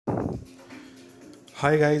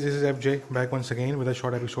Hi guys, this is FJ back once again with a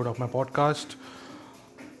short episode of my podcast.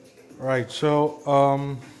 Right, so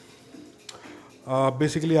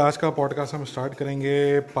basically आज का podcast हम start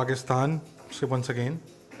करेंगे पाकिस्तान से once again.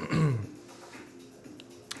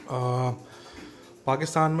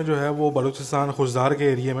 Pakistan में जो है वो बलूचिस्तान खुजदार के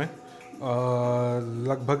एरिया में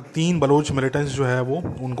लगभग 3 बलोच मिलिटेंट्स जो है वो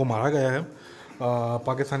उनको मारा गया है.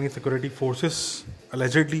 Pakistani security forces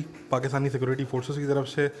allegedly Pakistani security forces की तरफ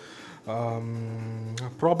से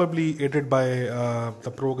probably aided by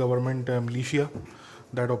the pro-government militia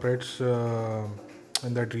that operates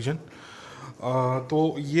in that region. तो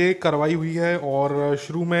ये कार्रवाई हुई है और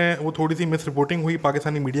शुरू में वो थोड़ी सी मिस रिपोर्टिंग हुई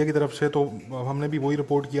पाकिस्तानी मीडिया की तरफ से, तो हमने भी वही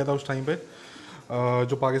रिपोर्ट किया था उस टाइम पे,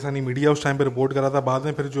 जो पाकिस्तानी मीडिया उस टाइम पे रिपोर्ट करा था. बाद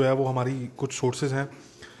में फिर जो है वो हमारी कुछ सोर्सेज हैं,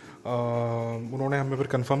 उन्होंने हमें फिर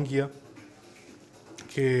कंफर्म किया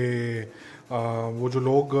कि वो जो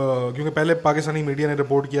लोग, क्योंकि पहले पाकिस्तानी मीडिया ने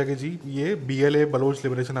रिपोर्ट किया कि जी ये BLA बलोच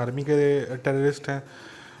लिबरेशन आर्मी के टेररिस्ट हैं,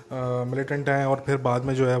 मिलिटेंट हैं, और फिर बाद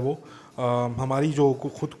में जो है वो हमारी जो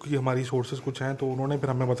खुद की हमारी सोर्सेज कुछ हैं, तो उन्होंने फिर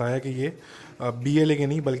हमें बताया कि ये BLA के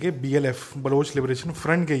नहीं बल्कि BLF बलोच लिबरेशन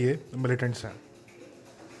फ्रंट के ये मिलिटेंट्स हैं.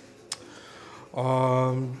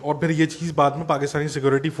 और फिर ये चीज़ बाद में पाकिस्तानी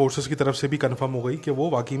सिक्योरिटी फोर्सेस की तरफ से भी कंफर्म हो गई कि वो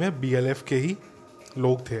वाकई में BLF के ही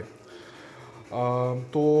लोग थे.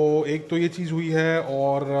 तो एक तो ये चीज़ हुई है.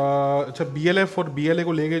 और अच्छा, BLF और BLA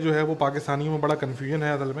को लेके जो है वो पाकिस्तानियों में बड़ा कन्फ्यूजन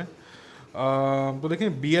है असल में. तो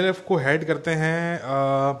देखें, BLF को हेड करते हैं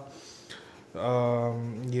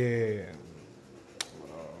ये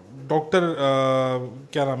डॉक्टर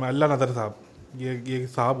क्या नाम है, अल्लाह नदर साहब. ये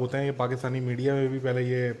साहब होते हैं, ये पाकिस्तानी मीडिया में भी पहले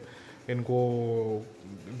ये इनको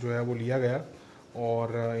जो है वो लिया गया,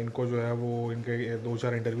 और इनको जो है वो इनके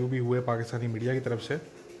 2-4 इंटरव्यू भी हुए पाकिस्तानी मीडिया की तरफ से.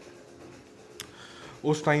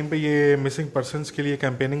 उस टाइम पे ये मिसिंग पर्सनस के लिए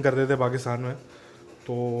कैंपेनिंग कर रहे थे पाकिस्तान में.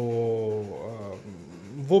 तो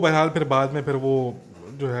वो बहरहाल फिर बाद में फिर वो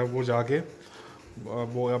जो है वो जाके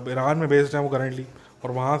वो अब ईरान में बेस्ड हैं वो करेंटली,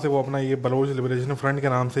 और वहाँ से वो अपना ये बलोच लिबरेशन फ्रंट के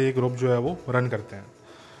नाम से ये ग्रुप जो है वो रन करते हैं.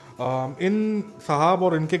 इन साहब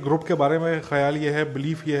और इनके ग्रुप के बारे में ख्याल ये है,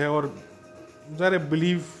 बिलीफ ये है, और ज़रा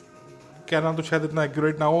बिलीव कहना तो शायद इतना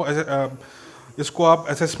एक्यूरेट ना हो, इसको आप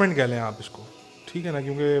असेसमेंट कह लें आप इसको, ठीक है ना,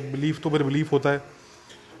 क्योंकि बिलीफ तो फिर बिलीफ होता है,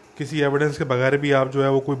 किसी एविडेंस के बगैर भी आप जो है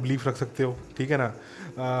वो कोई बिलीफ रख सकते हो, ठीक है ना.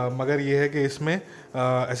 मगर ये है कि इसमें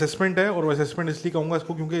असेसमेंट है, और असेसमेंट इसलिए कहूँगा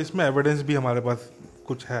इसको क्योंकि इसमें एविडेंस भी हमारे पास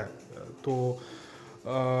कुछ है. तो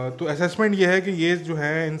असेसमेंट ये है कि ये जो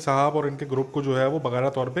है इन साहब और इनके ग्रुप को जो है वो बकायदा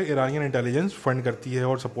तौर पे ईरानियन इंटेलिजेंस फंड करती है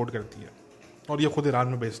और सपोर्ट करती है, और ये खुद ईरान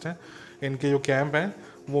में बेस्ड हैं. इनके जो कैंप हैं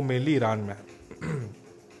वो मेनली ईरान में है.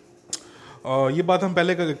 ये बात हम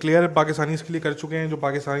पहले क्लियर पाकिस्तानीज़ के लिए कर चुके हैं, जो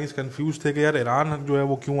पाकिस्तानीज़ कंफ्यूज थे कि यार ईरान जो है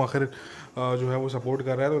वो क्यों आखिर जो है वो सपोर्ट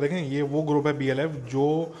कर रहा है. तो देखें, ये वो ग्रुप है BLF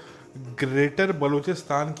जो ग्रेटर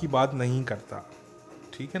बलूचिस्तान की बात नहीं करता,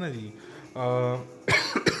 ठीक है ना जी.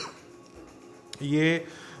 ये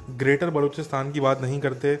ग्रेटर बलूचिस्तान की बात नहीं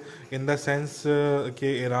करते इन द सेंस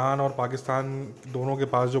कि ईरान और पाकिस्तान दोनों के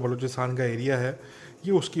पास जो बलूचिस्तान का एरिया है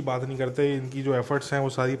ये उसकी बात नहीं करते. इनकी जो एफर्ट्स हैं वो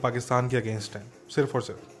सारी पाकिस्तान के अगेंस्ट हैं, सिर्फ और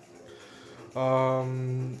सिर्फ.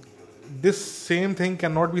 This same thing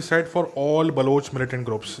can not be said for all Bloch militant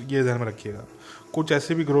groups, ये ध्यान में रखिएगा. कुछ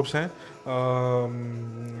ऐसे भी ग्रुप्स हैं,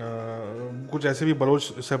 कुछ ऐसे भी बलोच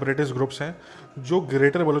सेपरेटिस्ट ग्रुप्स हैं जो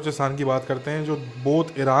ग्रेटर बलूचिस्तान की बात करते हैं, जो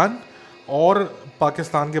बोथ ईरान और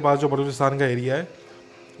पाकिस्तान के पास जो बलूचिस्तान का एरिया है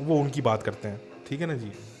वो उनकी बात करते हैं, ठीक है ना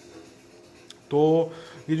जी. तो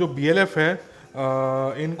ये जो BLF है,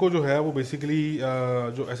 इनको जो है वो बेसिकली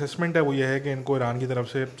जो असेसमेंट है वो ये है कि इनको ईरान की तरफ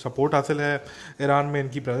से सपोर्ट हासिल है, ईरान में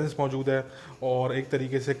इनकी प्रेजेंस मौजूद है, और एक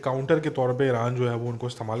तरीके से काउंटर के तौर पे ईरान जो है वो उनको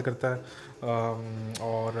इस्तेमाल करता है.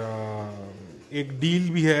 और एक डील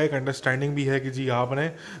भी है, एक अंडरस्टैंडिंग भी है कि जी आपने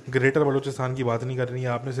ग्रेटर बलूचिस्तान की बात नहीं करनी है,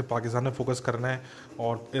 आपने सिर्फ पाकिस्तान में फोकस करना है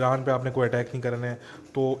और ईरान पे आपने कोई अटैक नहीं करना है.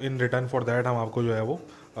 तो इन रिटर्न फॉर दैट हम आपको जो है वो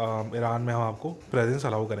ईरान में हम आपको प्रेजेंस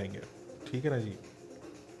अलाउ करेंगे, ठीक है ना जी.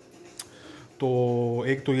 तो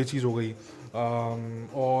एक तो ये चीज़ हो गई.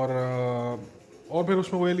 और फिर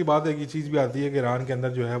उसमें वही वाली बात है कि चीज़ भी आती है कि ईरान के अंदर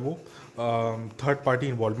जो है वो थर्ड पार्टी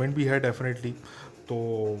इन्वॉल्वमेंट भी है डेफिनेटली, तो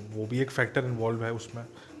वो भी एक फैक्टर इन्वॉल्व है उसमें,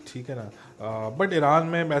 ठीक है ना. बट ईरान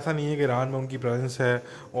में ऐसा नहीं है कि ईरान में उनकी प्रेजेंस है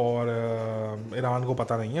और ईरान को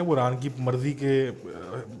पता नहीं है. वो ईरान की मर्ज़ी के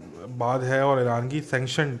बाद है, और ईरान की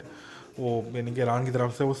सैंक्शनड, वो यानी कि ईरान की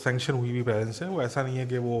तरफ से वो सैंक्शन हुई भी प्रेजेंस है. वो ऐसा नहीं है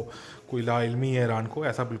कि वो कोई लाइल्मी है ईरान को,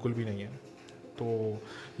 ऐसा बिल्कुल भी नहीं है. तो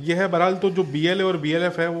ये है बहरहाल. तो जो BLA और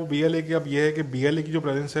BLF है वो BLA की अब ये है कि BLA की जो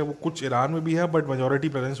प्रेजेंस है वो कुछ ईरान में भी है, बट मेजॉरिटी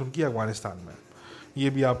प्रेजेंस उनकी अफगानिस्तान में है. ये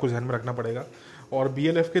भी आपको ध्यान में रखना पड़ेगा. और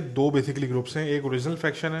BLF के दो बेसिकली ग्रुप्स हैं, एक ओरिजिनल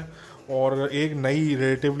फैक्शन है और एक नई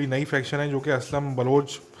रिलेटिवली नई फैक्शन है जो कि असलम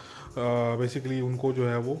बलोच बेसिकली उनको जो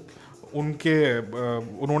है वो उनके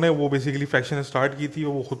उन्होंने वो बेसिकली फैक्शन स्टार्ट की थी,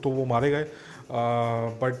 वो खुद तो वो मारे गए,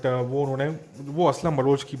 बट वो असलम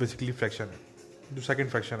बलोच की बेसिकली फैक्शन है जो सेकंड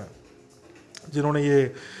फैक्शन है, जिन्होंने ये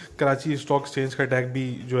कराची स्टॉक एक्सचेंज का अटैक भी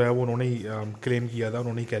जो है वो उन्होंने ही क्लेम किया था,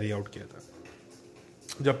 उन्होंने ही कैरी आउट किया था।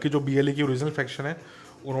 जबकि जो BLA की ओरिजिनल फैक्शन है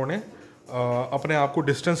उन्होंने अपने आप को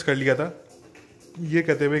डिस्टेंस कर लिया था ये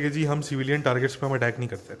कहते हुए कि जी हम सिविलियन टारगेट्स पे हम अटैक नहीं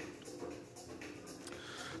करते।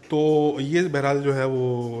 तो ये बहरहाल जो है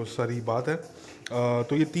वो सारी बात है।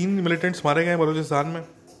 तो ये 3 मिलिटेंट्स मारे गए हैं बलूचिस्तान में,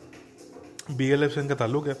 BLF से इनका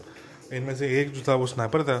ताल्लुक है। इनमें से एक जो था वो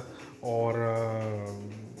स्नाइपर था और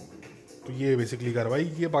तो ये बेसिकली कार्रवाई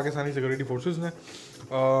की है पाकिस्तानी सिक्योरिटी फोर्सेस ने।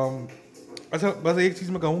 अच्छा बस एक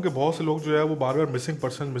चीज़ मैं कहूँ कि बहुत से लोग जो है वो बार बार मिसिंग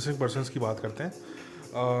पर्सनस की बात करते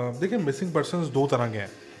हैं। देखिए मिसिंग पर्सनस दो तरह के हैं।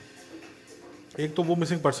 एक तो वो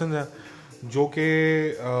मिसिंग पर्सन है जो कि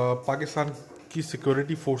पाकिस्तान की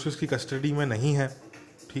सिक्योरिटी फोर्सेस की कस्टडी में नहीं है,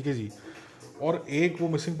 ठीक है जी, और एक वो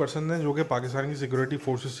मिसिंग पर्सन है जो कि पाकिस्तान की सिक्योरिटी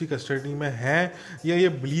फोर्सेस की कस्टडी में है या ये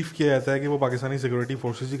बिलीव किया जाता है कि वो पाकिस्तानी सिक्योरिटी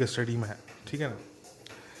फोर्सेस की कस्टडी में है, ठीक है ना।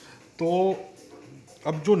 तो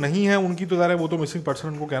अब जो नहीं है उनकी तो ज़रा वो तो मिसिंग पर्सन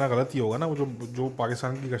उनको कहना गलत ही होगा ना। वो जो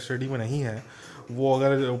पाकिस्तान की कस्टडी में नहीं है वो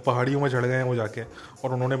अगर पहाड़ियों में चढ़ गए हैं वो जाके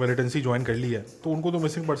और उन्होंने मिलिटेंसी ज्वाइन कर ली है तो उनको तो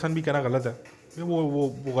मिसिंग पर्सन भी कहना गलत है। वो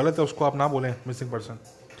गलत है, उसको आप ना बोलें मिसिंग पर्सन।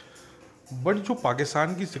 बट जो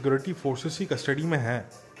पाकिस्तान की सिक्योरिटी फोर्सेस की कस्टडी में है,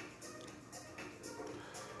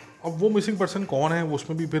 अब वो मिसिंग पर्सन कौन है, वो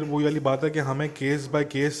उसमें भी फिर वही वाली बात है कि हमें केस बाय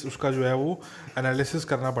केस उसका जो है वो एनालिसिस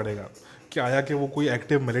करना पड़ेगा कि आया कि वो कोई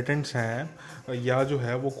एक्टिव मिलिटेंट्स हैं या जो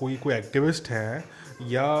है वो कोई एक्टिविस्ट हैं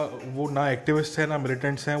या वो ना एक्टिविस्ट हैं ना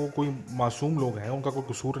मिलिटेंट्स हैं, वो कोई मासूम लोग हैं, उनका कोई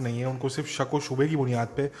कसूर नहीं है, उनको सिर्फ शक व शुबे की बुनियाद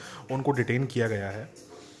पे उनको डिटेन किया गया है।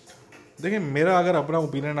 देखिए मेरा अगर अपना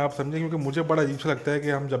ओपिनियन आप समझें, क्योंकि मुझे बड़ा अजीब सा लगता है कि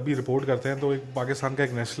हम जब भी रिपोर्ट करते हैं तो एक पाकिस्तान का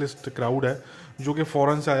एक नेशनलिस्ट क्राउड है जो कि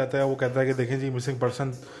फ़ौरन से आ जाता है, वो कहता है कि देखें जी मिसिंग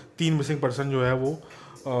पर्सन 3 मिसिंग पर्सन जो है वो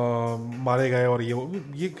मारे गए और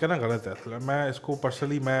ये कहना गलत है। मैं इसको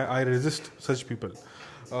personally I resist such people.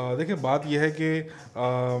 देखिए बात यह है कि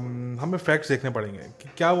हमें फैक्ट्स देखने पड़ेंगे कि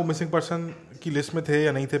क्या वो मिसिंग पर्सन की लिस्ट में थे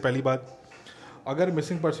या नहीं थे। पहली बात, अगर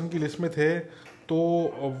मिसिंग पर्सन की लिस्ट में थे तो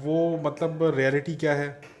वो मतलब रियलिटी क्या है।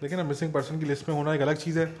 देखिए ना, मिसिंग पर्सन की लिस्ट में होना एक अलग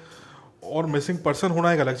चीज़ है और मिसिंग पर्सन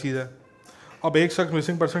होना एक अलग चीज़ है। अब एक शख्स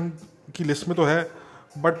मिसिंग पर्सन की लिस्ट में तो है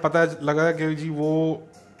बट पता लगा कि जी वो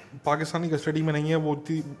पाकिस्तानी कस्टडी में नहीं है,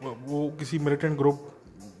 वो किसी मिलिटेंट ग्रुप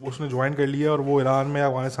उसने ज्वाइन कर लिया और वो ईरान में या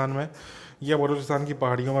अफगानिस्तान में या बलूचिस्तान की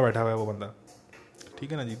पहाड़ियों में बैठा हुआ है वो बंदा,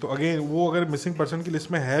 ठीक है ना जी। तो अगेन वो अगर मिसिंग पर्सन की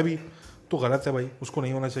लिस्ट में है भी तो गलत है भाई, उसको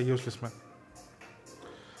नहीं होना चाहिए उस लिस्ट में।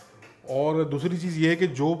 और दूसरी चीज़ ये है कि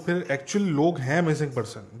जो फिर एक्चुअल लोग हैं मिसिंग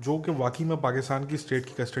पर्सन जो कि वाकई में पाकिस्तान की स्टेट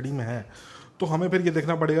की कस्टडी में हैं, तो हमें फिर ये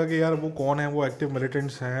देखना पड़ेगा कि यार वो कौन है, वो एक्टिव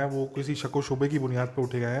मिलिटेंट्स हैं, वो किसी शक व शुबे की बुनियाद पर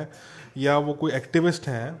उठे गए हैं या वो कोई एक्टिविस्ट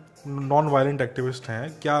हैं, नॉन वायलेंट एक्टिविस्ट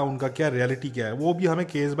हैं, क्या उनका क्या रियलिटी क्या है, वो भी हमें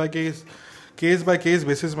केस बाय केस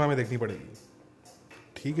बेसिस में हमें देखनी पड़ेगी,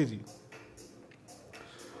 ठीक है जी।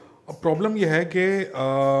 अब प्रॉब्लम यह है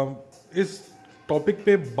कि इस टॉपिक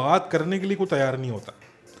पे बात करने के लिए कोई तैयार नहीं होता।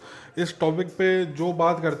 इस टॉपिक पे जो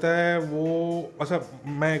बात करता है वो, अच्छा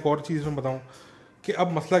मैं एक और चीज़ में बताऊं कि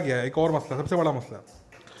अब मसला क्या है, एक और मसला, सबसे बड़ा मसला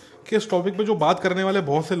कि इस टॉपिक पे जो बात करने वाले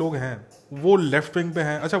बहुत से लोग हैं वो लेफ्ट विंग पे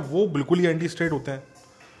हैं। अच्छा वो बिल्कुल ही एंटी स्टेट होते हैं,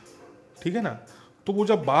 ठीक है ना। तो वो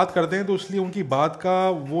जब बात करते हैं तो इसलिए उनकी बात का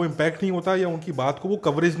वो इम्पैक्ट नहीं होता या उनकी बात को वो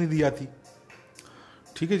कवरेज नहीं दी जाती,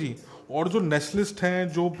 ठीक है जी। और जो नेशनलिस्ट हैं,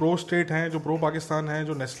 जो प्रो स्टेट हैं, जो प्रो पाकिस्तान हैं,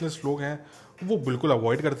 जो नेशनलिस्ट लोग हैं, वो बिल्कुल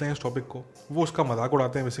अवॉइड करते हैं इस टॉपिक को, वो उसका मजाक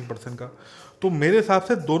उड़ाते हैं मिसिंग पर्सन का। तो मेरे हिसाब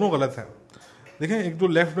से दोनों गलत हैं। देखें, एक जो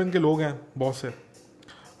लेफ्ट विंग के लोग हैं बहुत से,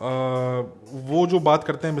 वो जो बात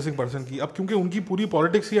करते हैं मिसिंग पर्सन की, अब क्योंकि उनकी पूरी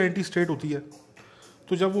पॉलिटिक्स ही एंटी स्टेट होती है,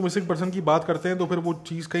 तो जब वो मिसिंग पर्सन की बात करते हैं तो फिर वो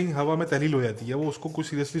चीज़ कहीं हवा में तहलील हो जाती है, वो उसको कुछ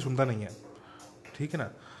सीरियसली सुनता नहीं है, ठीक है ना।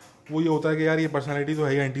 वो ये होता है कि यार ये पर्सनैलिटी तो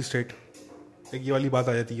है ही एंटी स्टेट, एक ये वाली बात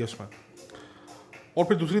आ जाती है उसमें। और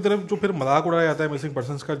फिर दूसरी तरफ जो फिर मजाक उड़ाया जाता है मिसिंग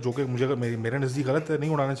पर्सनस का, जो कि मुझे मेरे नज़दीक गलत है, नहीं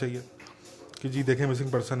उड़ाना चाहिए कि जी देखें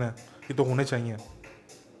मिसिंग पर्सन है, ये तो होने चाहिए,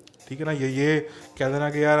 ठीक है ना। ये कह देना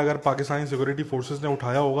कि यार अगर पाकिस्तानी सिक्योरिटी फोर्सेस ने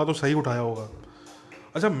उठाया होगा तो सही उठाया होगा।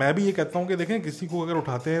 अच्छा मैं भी ये कहता हूँ कि देखें किसी को अगर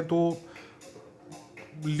उठाते हैं तो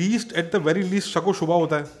least at the very least शक व शुबा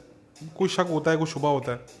होता है, कोई शक होता है, कोई शुबा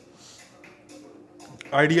होता है,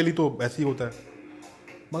 आइडियली तो ऐसे ही होता है।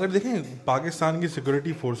 मगर देखें पाकिस्तान की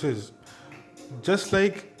security forces just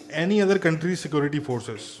like any other country security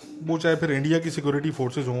forces, वो चाहे फिर इंडिया की सिक्योरिटी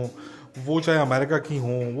फोर्सेस हों, वो चाहे अमेरिका की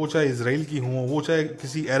हों, वो चाहे इसराइल की हों, वो चाहे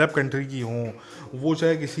किसी अरब कंट्री की हों, वो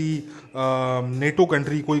चाहे किसी नेटो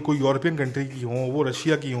कंट्री, कोई कोई यूरोपियन कंट्री की हों, वो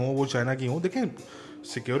रशिया की हों, वो चाइना की हों, देखें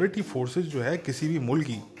सिक्योरिटी फोर्सेस जो है किसी भी मुल्क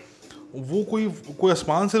की, वो कोई कोई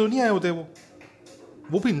आसमान से तो नहीं आए होते,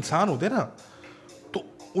 वो भी इंसान होते हैं ना। तो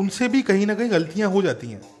उनसे भी कहीं ना कहीं गलतियां हो जाती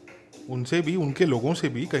हैं, उनसे भी, उनके लोगों से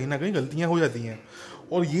भी कहीं ना कहीं गलतियां हो जाती हैं।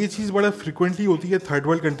 और ये चीज़ बड़ा फ्रिक्वेंटली होती है थर्ड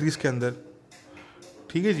वर्ल्ड कंट्रीज़ के अंदर,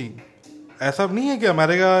 ठीक है जी। ऐसा नहीं है कि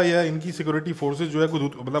अमेरिका या इनकी सिक्योरिटी फोर्सेस जो है कोई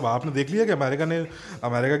मतलब आपने देख लिया कि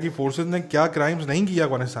अमेरिका की फोर्सेस ने क्या क्राइम्स नहीं किया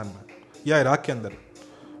अफगानिस्तान में या इराक के अंदर,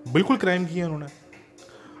 बिल्कुल क्राइम किए उन्होंने।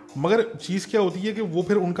 मगर चीज़ क्या होती है कि वो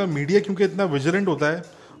फिर उनका मीडिया क्योंकि इतना विजिलेंट होता है,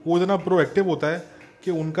 वो इतना प्रोएक्टिव होता है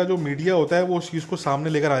कि उनका जो मीडिया होता है वो उस चीज़ को सामने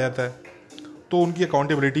लेकर आ जाता है, तो उनकी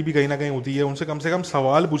अकाउंटेबिलिटी भी कहीं ना कहीं होती है, उनसे कम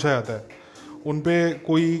सवाल पूछा जाता है। उन पर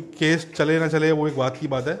कोई केस चले ना चले वो एक बात की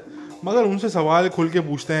बात है, मगर उनसे सवाल खुल के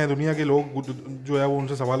पूछते हैं, दुनिया के लोग जो है वो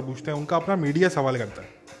उनसे सवाल पूछते हैं, उनका अपना मीडिया सवाल करता है,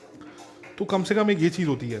 तो कम से कम एक ये चीज़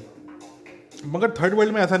होती है। मगर थर्ड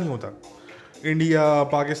वर्ल्ड में ऐसा नहीं होता। India,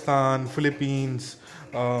 Pakistan, Philippines,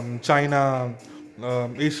 China,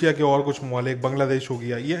 Asia के और कुछ ममालिक, बांग्लादेश हो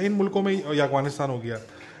गया, या इन मुल्कों में, या अफगानिस्तान हो गया,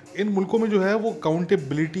 इन मुल्कों में जो है वो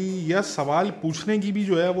अकाउंटेबिलिटी या सवाल पूछने की भी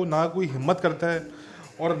जो है वो ना कोई हिम्मत करता है,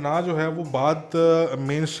 और ना जो है वो बात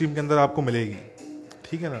मेन स्ट्रीम के अंदर आपको मिलेगी,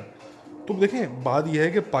 ठीक है ना। तो देखें बात यह है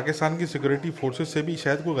कि पाकिस्तान की सिक्योरिटी फोर्सेस से भी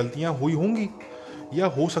शायद कोई गलतियां हुई होंगी या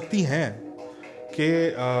हो सकती हैं कि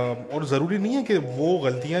और ज़रूरी नहीं है कि वो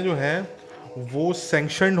गलतियां जो हैं वो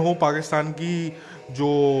सैंक्शनड हो पाकिस्तान की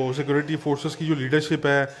जो सिक्योरिटी फोर्सेस की जो लीडरशिप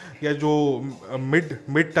है, या जो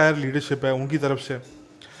मिड टायर लीडरशिप है उनकी तरफ से।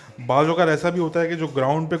 बाज़ अगर ऐसा भी होता है कि जो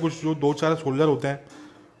ग्राउंड पे कुछ जो 2-4 सोल्जर होते हैं,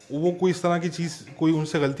 वो कोई इस तरह की चीज़, कोई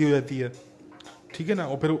उनसे गलती हो जाती है, ठीक है ना,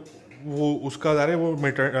 और फिर वो उसका ज़ाहिर है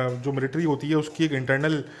वो जो मिलिट्री होती है उसकी एक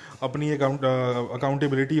इंटरनल अपनी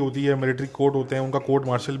अकाउंटेबिलिटी होती है, मिलिट्री कोर्ट होते हैं, उनका कोर्ट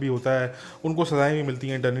मार्शल भी होता है, उनको सज़ाएं भी मिलती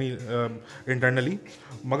हैं इंटरनली।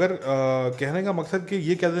 मगर कहने का मकसद कि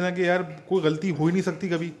ये कह देना कि यार कोई गलती हो ही नहीं सकती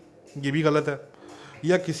कभी, ये भी गलत है।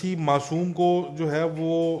 या किसी मासूम को जो है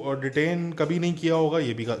वो डिटेन कभी नहीं किया होगा,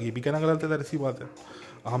 ये भी कहना गलत है, दर सी बात है।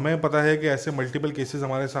 हमें पता है कि ऐसे मल्टीपल केसेस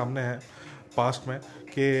हमारे सामने हैं पास्ट में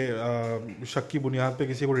कि शक की बुनियाद पे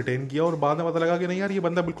किसी को डिटेन किया और बाद में पता लगा कि नहीं यार ये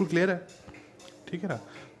बंदा बिल्कुल क्लियर है, ठीक है ना।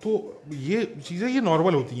 तो ये चीज़ें ये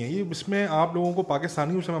नॉर्मल होती हैं, ये इसमें आप लोगों को,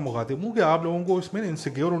 पाकिस्तानियों से मैं मुखातिब हूँ कि आप लोगों को इसमें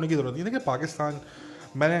इनसिक्योर होने की ज़रूरत नहीं है। देखिए पाकिस्तान,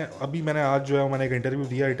 मैंने आज जो है मैंने एक इंटरव्यू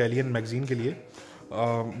दिया इटालियन मैगजीन के लिए,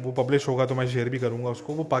 वो पब्लिश होगा तो मैं शेयर भी करूँगा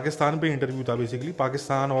उसको। वो पाकिस्तान पे इंटरव्यू था, बेसिकली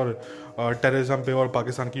पाकिस्तान और टेररिज्म पे और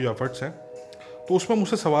पाकिस्तान की जो एफर्ट्स हैं। तो उसमें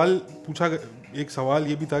मुझसे सवाल पूछा, एक सवाल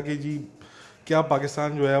ये भी था कि जी क्या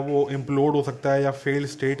पाकिस्तान जो है वो इम्प्लोड हो सकता है या फेल्ड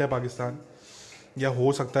स्टेट है पाकिस्तान, या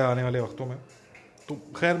हो सकता है आने वाले वक्तों में। तो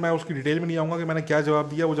खैर मैं उसकी डिटेल में नहीं आऊँगा कि मैंने क्या जवाब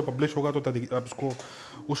दिया, वो जब पब्लिश होगा तो आप उसको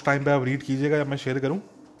उस टाइम पे आप रीड कीजिएगा या मैं शेयर करूँ।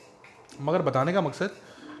 मगर बताने का मकसद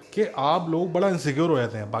कि आप लोग बड़ा इनसिक्योर हो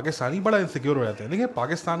जाते हैं, पाकिस्तानी बड़ा इनसिक्योर हो जाते हैं। देखिए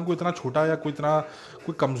पाकिस्तान को इतना छोटा या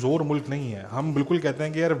कोई कमज़ोर मुल्क नहीं है। हम बिल्कुल कहते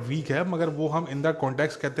हैं कि यार वीक है, मगर वो हम इन द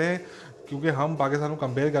कॉन्टेक्स्ट कहते हैं क्योंकि हम पाकिस्तान को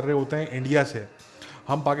कंपेयर कर रहे होते हैं इंडिया से,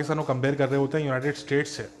 हम पाकिस्तान को कंपेयर कर रहे होते हैं यूनाइटेड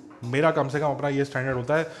स्टेट्स से। मेरा कम से कम अपना ये स्टैंडर्ड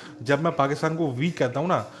होता है, जब मैं पाकिस्तान को वीक कहता हूँ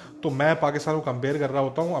ना, तो मैं पाकिस्तान को कंपेयर कर रहा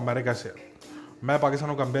होता हूँ अमेरिका से, मैं पाकिस्तान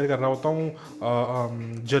को कंपेयर कर रहा होता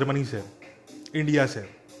हूँ जर्मनी से, इंडिया से।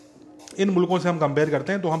 इन मुल्कों से हम कंपेयर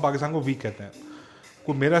करते हैं तो हम पाकिस्तान को वीक कहते हैं।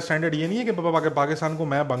 कोई मेरा स्टैंडर्ड ये नहीं है कि पाकिस्तान को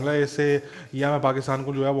मैं बांग्लादेश से या मैं पाकिस्तान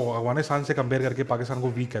को जो है वो अफगानिस्तान से कंपेयर करके पाकिस्तान को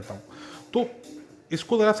वीक कहता हूँ। तो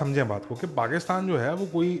इसको ज़रा समझें बात को कि पाकिस्तान जो है वो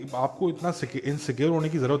कोई आपको इतना इनसिक्योर होने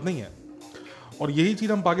की ज़रूरत नहीं है। और यही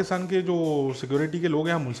चीज़ हम पाकिस्तान के जो सिक्योरिटी के लोग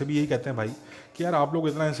हैं हम उनसे भी यही कहते हैं भाई कि यार आप लोग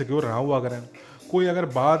इतना इनसिक्योर ना हुआ करें। कोई अगर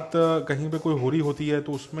बात कहीं पे कोई हो रही होती है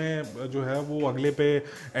तो उसमें जो है वो अगले पे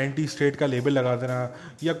एंटी स्टेट का लेबल लगा देना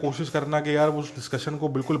या कोशिश करना कि यार उस डिस्कशन को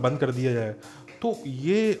बिल्कुल बंद कर दिया जाए, तो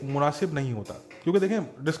ये मुनासिब नहीं होता। क्योंकि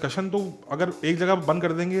देखें डिस्कशन तो अगर एक जगह बंद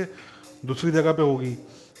कर देंगे दूसरी जगह पे होगी,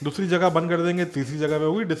 दूसरी जगह बंद कर देंगे तीसरी जगह पे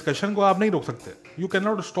होगी। डिस्कशन को आप नहीं रोक सकते, you can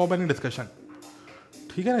not stop any discussion,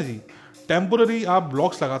 ठीक है ना जी। टेम्पोररी आप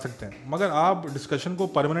ब्लॉक्स लगा सकते हैं मगर आप डिस्कशन को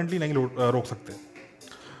परमानेंटली नहीं रोक सकते।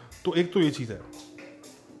 तो एक तो ये चीज़ है,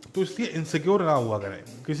 तो इसलिए इनसिक्योर ना हुआ करें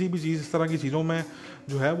किसी भी चीज़, इस तरह की चीज़ों में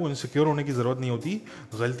जो है वो इनसिक्योर होने की ज़रूरत नहीं होती।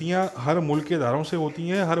 गलतियाँ हर मुल्क के इदारों से होती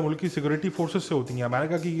हैं, हर मुल्क की सिक्योरिटी फोर्सेस से होती हैं।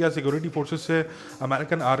 अमेरिका की क्या सिक्योरिटी फोर्सेस से,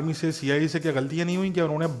 अमेरिकन आर्मी से, CIA से क्या गलतियाँ नहीं हुई? क्या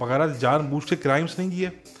उन्होंने बगैर जानबूझ से क्राइम्स नहीं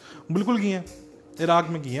किए? बिल्कुल किए हैं, इराक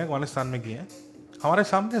में किए हैं, अफगानिस्तान में किए हैं, हमारे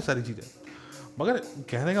सामने है सारी चीज़ें। मगर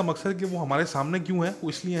कहने का मकसद कि वो हमारे सामने क्यों है, वो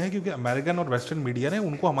इसलिए है क्योंकि अमेरिकन और वेस्टर्न मीडिया ने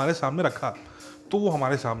उनको हमारे सामने रखा, तो वो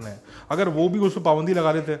हमारे सामने है। अगर वो भी उस पर पाबंदी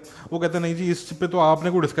लगा देते, वो कहते नहीं जी इस पे तो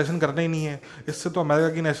आपने कोई डिस्कशन करना ही नहीं है, इससे तो अमेरिका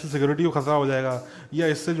की नेशनल सिक्योरिटी को खतरा हो जाएगा, या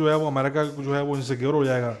इससे जो है वो अमेरिका जो है वो इनसिक्योर हो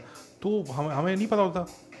जाएगा, तो हमें नहीं पता होता,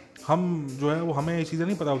 हम जो है वो हमें ये चीज़ें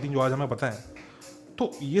नहीं पता होती जो आज हमें पता है।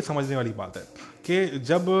 तो ये समझने वाली बात है कि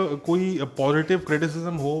जब कोई पॉजिटिव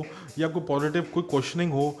क्रिटिसिज्म हो या कोई पॉजिटिव कोई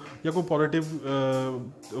क्वेश्चनिंग हो या कोई पॉजिटिव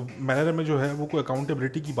मैनर में जो है वो कोई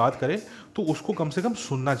अकाउंटेबिलिटी की बात करे, तो उसको कम से कम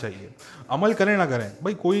सुनना चाहिए। अमल करें ना करें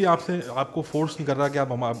भाई, कोई आपको फोर्स नहीं कर रहा कि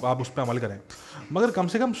आप उस पर अमल करें, मगर कम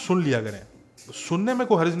से कम सुन लिया करें। सुनने में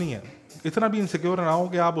कोई हर्ज नहीं है, इतना भी इनसिक्योर ना हो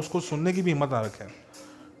कि आप उसको सुनने की भी हिम्मत ना रखें,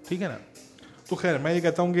 ठीक है ना। तो खैर मैं ये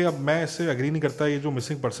कहता हूँ कि अब मैं इससे एग्री नहीं करता, ये जो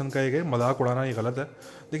मिसिंग पर्सन का एक है मजाक उड़ाना ये गलत है।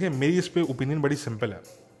 देखिए मेरी इस पे ओपिनियन बड़ी सिंपल है।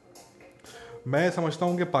 मैं समझता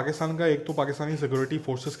हूँ कि पाकिस्तान का एक तो पाकिस्तानी सिक्योरिटी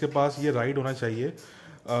फोर्सेस के पास ये राइट होना चाहिए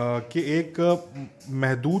कि एक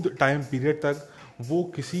महदूद टाइम पीरियड तक वो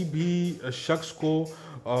किसी भी शख्स को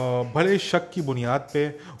भले शक की बुनियाद पे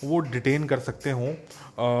वो डिटेन कर सकते हों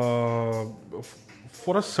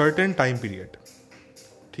for a certain time period,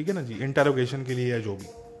 ठीक है ना जी, इंटरोगेशन के लिए या जो भी,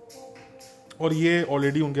 और ये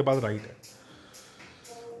ऑलरेडी उनके पास राइट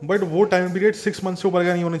है। बट वो टाइम पीरियड 6 मंथ से ऊपर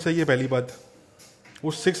का नहीं होना चाहिए, पहली बात।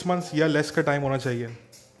 वो 6 मंथ्स या लेस का टाइम होना चाहिए,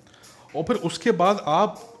 और फिर उसके बाद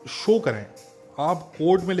आप शो करें, आप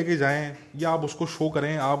कोर्ट में लेके जाएं या आप उसको शो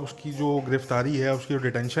करें, आप उसकी जो गिरफ्तारी है, उसकी जो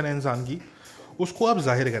डिटेंशन है इंसान की, उसको आप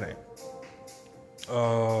जाहिर करें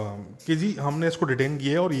कि जी हमने इसको डिटेन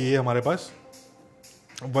किया है और ये हमारे पास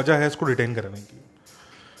वजह है इसको डिटेन करने की,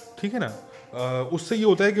 ठीक है ना। उससे ये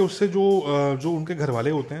होता है कि उससे जो उनके घर वाले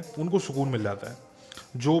होते हैं उनको सुकून मिल जाता है।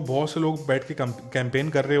 जो बहुत से लोग बैठ के कैंपेन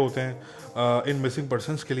कर रहे होते हैं इन मिसिंग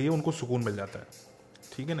पर्सनस के लिए, उनको सुकून मिल जाता है,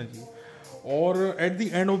 ठीक है ना जी। और at the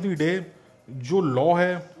end of the day जो लॉ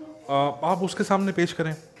है आप उसके सामने पेश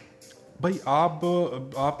करें भाई।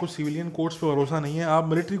 आपको सिविलियन कोर्ट्स पे भरोसा नहीं है, आप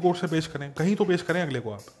मिलिट्री कोर्ट से पेश करें, कहीं तो पेश करें अगले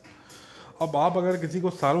को आप। अब आप अगर किसी को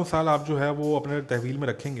सालों साल आप जो है वो अपने तहवील में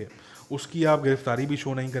रखेंगे, उसकी आप गिरफ्तारी भी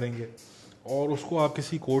शो नहीं करेंगे और उसको आप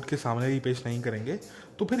किसी कोर्ट के सामने भी पेश नहीं करेंगे,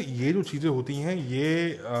 तो फिर ये जो चीज़ें होती हैं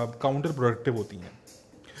ये काउंटर प्रोडक्टिव होती हैं।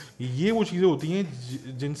 ये वो चीज़ें होती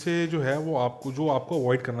हैं जिनसे जो है वो आपको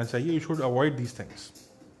अवॉइड करना चाहिए। You should avoid these things,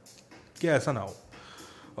 कि ऐसा ना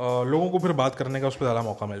हो लोगों को फिर बात करने का उस पर ज़्यादा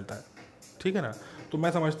मौका मिलता है, ठीक है ना। तो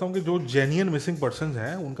मैं समझता हूँ कि जो जेन्युइन मिसिंग पर्सनस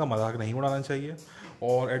हैं उनका मजाक नहीं उड़ाना चाहिए,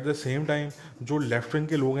 और एट द सेम टाइम जो लेफ्ट विंग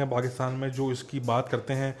के लोग हैं पाकिस्तान में जो इसकी बात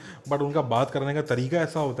करते हैं, बट उनका बात करने का तरीका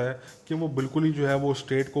ऐसा होता है कि वो बिल्कुल ही जो है वो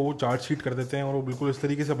स्टेट को वो चार्ज शीट कर देते हैं, और वो बिल्कुल इस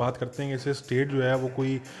तरीके से बात करते हैं जैसे स्टेट जो है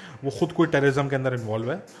वो खुद कोई टेररिज्म के अंदर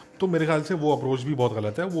इन्वॉल्व है। तो मेरे ख्याल से वो अप्रोच भी बहुत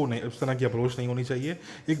गलत है, वो नहीं, उस तरह की अप्रोच नहीं होनी चाहिए।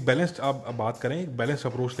 एक बैलेंस्ड आप बात करें, एक बैलेंस्ड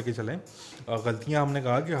अप्रोच लेके चलें। गलतियाँ हमने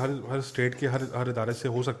कहा कि हर स्टेट के हर इदारे से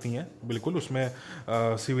हो सकती हैं, बिल्कुल उसमें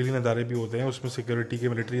सिविलियन इदारे भी होते हैं, उसमें सिक्योरिटी के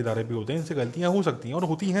मिलिट्री इदारे भी होते हैं, इनसे गलतियाँ हो सकती हैं और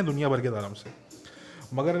होती हैं दुनिया भर के इदारों से,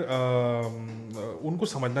 मगर उनको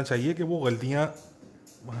समझना चाहिए कि वो गलतियाँ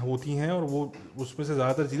होती हैं और वो उसमें से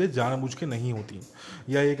ज़्यादातर चीज़ें जानबूझ के नहीं होती।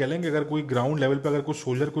 या ये कह लें कि अगर कोई ग्राउंड लेवल पे अगर कोई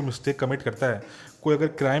सोल्जर कोई मिस्टेक कमिट करता है, कोई अगर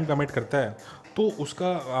क्राइम कमिट करता है, तो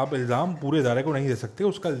उसका आप इल्ज़ाम पूरे इदारे को नहीं दे सकते,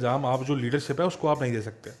 उसका इल्ज़ाम आप जो लीडरशिप है उसको आप नहीं दे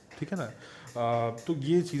सकते, ठीक है ना। तो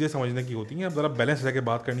ये चीज़ें समझने की होती हैं। अब ज़रा बैलेंस रह के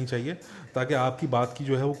बात करनी चाहिए ताकि आपकी बात की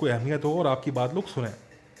जो है वो कोई अहमियत हो और आपकी बात लोग सुनें।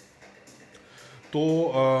 तो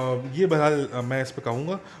ये बहरहाल मैं इस पे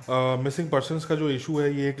कहूँगा मिसिंग पर्सनस का जो इशू है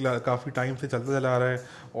ये काफ़ी टाइम से चलता चला आ रहा है,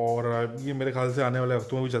 और ये मेरे ख्याल से आने वाले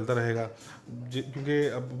वक्तों में भी चलता रहेगा, क्योंकि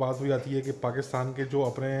अब बात हुई आती है कि पाकिस्तान के जो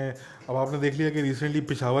अपने, अब आपने देख लिया कि रिसेंटली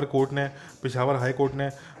पेशावर हाई कोर्ट ने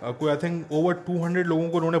कोई आई थिंक ओवर 200 लोगों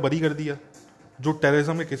को उन्होंने बरी कर दिया जो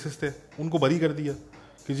टेररिज्म के केसेस थे, उनको बरी कर दिया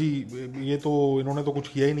कि जी ये तो इन्होंने तो कुछ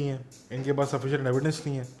किया ही नहीं है, इनके पास सफिशिएंट एविडेंस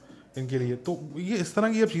नहीं है इनके लिए। तो ये इस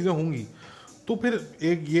तरह की अब चीज़ें होंगी तो फिर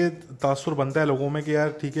एक ये तासुर बनता है लोगों में कि यार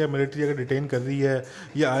ठीक है, मिलिट्री अगर डिटेन कर रही है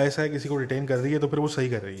या आईएसआई किसी को डिटेन कर रही है तो फिर वो सही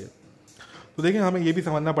कर रही है। तो देखिए हमें ये भी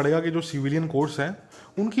समझना पड़ेगा कि जो सिविलियन कोर्ट्स हैं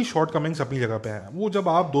उनकी शॉर्ट कमिंग्स अपनी जगह पे हैं। वो जब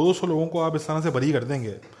आप 200 लोगों को आप इस तरह से बरी कर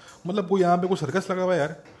देंगे, मतलब कोई यहाँ पे कोई सर्कस लगा हुआ है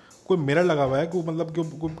यार, कोई मिरर लगा हुआ है, कोई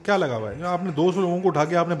मतलब क्या लगा हुआ है, आपने 200 लोगों को उठा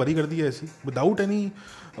के आपने बरी कर दिया ऐसी विदाउट एनी,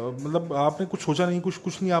 मतलब आपने कुछ सोचा नहीं,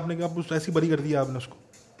 कुछ नहीं, आपने आप ऐसी बरी कर दिया आपने उसको,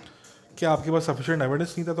 क्या आपके पास सफिशिएंट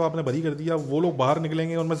एविडेंस नहीं था तो आपने बरी कर दिया। वो लोग बाहर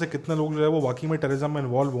निकलेंगे, उनमें से कितने लोग जो है वो वाकई में टेररिज्म में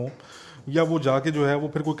इन्वॉल्व हों, या वो जाके जो है वो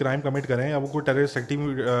फिर कोई क्राइम कमिट करें, या वो कोई टेररिस्ट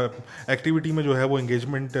एक्टिविटी में जो है वो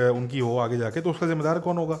एंगेजमेंट उनकी हो आगे जाके, तो उसका जिम्मेदार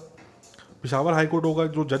कौन होगा? पेशावर हाई कोर्ट होगा,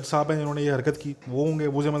 जो जज साहब हैं जिन्होंने ये हरकत की वो होंगे,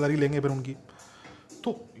 वो जिम्मेदारी लेंगे फिर उनकी।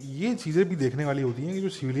 तो ये चीज़ें भी देखने वाली होती हैं कि जो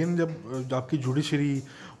सिविलियन जब आपकी जुडिशरी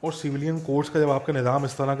और सिविलियन कोर्ट्स का जब आपका निज़ाम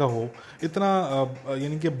इस तरह का हो, इतना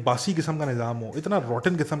यानी कि बासी किस्म का निज़ाम हो, इतना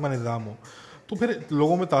रॉटन किस्म का निज़ाम हो, तो फिर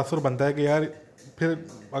लोगों में तासुर बनता है कि यार फिर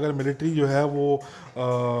अगर मिलिट्री जो है वो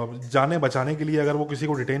जाने बचाने के लिए अगर वो किसी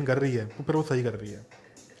को डिटेन कर रही है तो फिर वो सही कर रही है।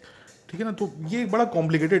 ठीक है ना। तो ये एक बड़ा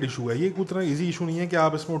कॉम्प्लिकेटेड इशू है, ये उतना इजी इशू नहीं है कि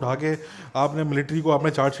आप इसमें उठा के आपने मिलिट्री को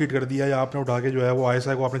आपने चार्जशीट कर दिया, या आपने उठा के जो है वो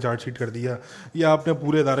आईएसआई को आपने चार्जशीट कर दिया, या आपने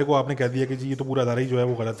पूरे अदारे को आपने कह दिया कि जी ये तो पूरा अदारा ही जो है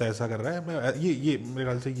वो गलत है, ऐसा कर रहा है। ये मेरे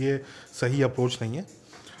ख्याल से ये सही अप्रोच नहीं है।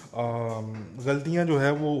 गलतियाँ जो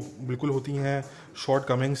है वो बिल्कुल होती हैं, शॉर्ट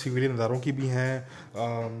कमिंग सिविलियन इदारों की भी हैं,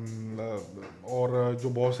 और जो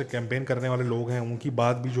बहुत से कैंपेन करने वाले लोग हैं उनकी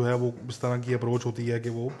बात भी जो है वो इस तरह की अप्रोच होती है कि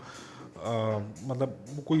वो मतलब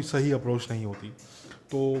वो कोई सही अप्रोच नहीं होती।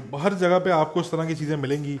 तो हर जगह पे आपको इस तरह की चीज़ें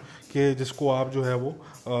मिलेंगी कि जिसको आप जो है वो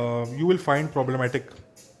you will find problematic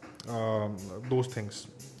those things.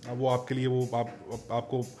 वो आपके लिए वो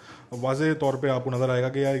आपको वाज़े तौर पे आपको नज़र आएगा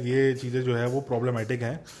कि यार ये चीज़ें जो है वो प्रॉब्लमेटिक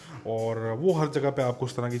हैं, और वो हर जगह पे आपको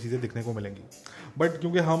इस तरह की चीज़ें दिखने को मिलेंगी। बट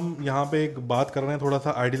क्योंकि हम यहाँ पे एक बात कर रहे हैं, थोड़ा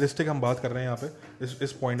सा आइडियलिस्टिक हम बात कर रहे हैं यहाँ पे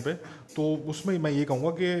इस पॉइंट पे, तो उसमें मैं ये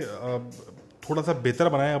कहूँगा कि थोड़ा सा बेहतर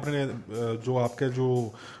बनाएं अपने जो आपके जो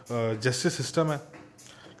जस्टिस सिस्टम है।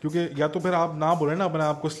 क्योंकि या तो फिर आप ना बोलें ना अपने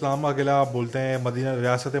आप को इस्लाम का किला आप बोलते हैं, मदीना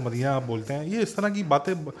रियासत मदीना आप बोलते हैं, ये इस तरह की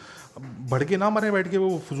बातें बढ़ के ना मरे बैठ के,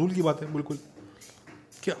 वो फजूल की बातें बिल्कुल।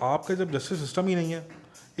 कि आपका जब जस्टिस सिस्टम ही नहीं है,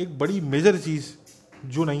 एक बड़ी मेजर चीज़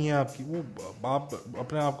जो नहीं है आपकी, वो आप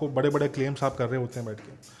अपने आप को बड़े बड़े क्लेम्स आप कर रहे होते हैं बैठ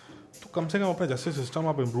के, तो कम से कम अपना जस्टिस सिस्टम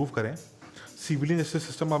आप इम्प्रूव करें, सिविलियन जस्टिस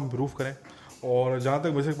सिस्टम आप इम्प्रूव करें। और जहाँ तक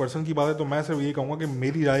बेसिक पर्सन की बात है तो मैं सिर्फ ये कहूँगा कि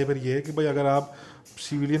मेरी राय पर ये है कि भाई अगर आप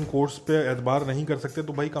सिविलियन कोर्ट्स पे एतबार नहीं कर सकते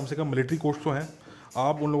तो भाई कम से कम मिलिट्री कोर्ट्स तो हैं,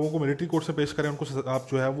 आप उन लोगों को मिलिट्री कोर्ट से पेश करें, उनको आप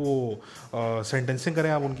जो है वो सेंटेंसिंग करें,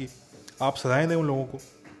 आप उनकी आप सजाएं दें उन लोगों को,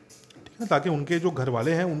 ठीक है, ताकि उनके जो घर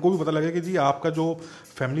वाले हैं उनको भी पता लगे कि जी आपका जो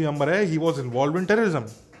फैमिली मेम्बर है he was involve in terrorism,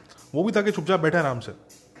 वो भी ताकि चुपचाप बैठे आराम से।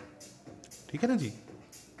 ठीक है ना जी।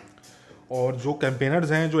 और जो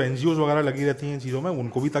कैंपेनर्स हैं, जो एनजीओज वगैरह लगी रहती हैं चीज़ों में,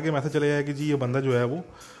 उनको भी ताकि मैसेज चले जाए कि जी ये बंदा जो है वो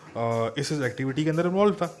इस एक्टिविटी के अंदर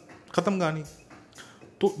इन्वॉल्व था, ख़त्म कहानी।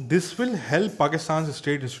 तो this will help Pakistan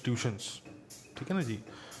state institutions. ठीक है ना जी।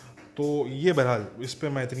 तो ये बहरहाल इस पर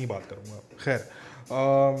मैं इतनी बात करूँगा। खैर,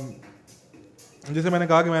 जैसे मैंने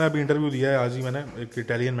कहा कि मैंने अभी इंटरव्यू दिया है आज ही मैंने एक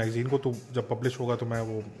इटालियन मैगजीन को, तो जब पब्लिश होगा तो मैं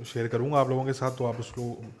वो शेयर करूँगा आप लोगों के साथ, तो आप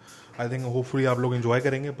उसको आई थिंक होपफुली आप लोग इन्जॉय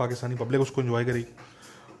करेंगे, पाकिस्तानी पब्लिक उसको इन्जॉय करेगी।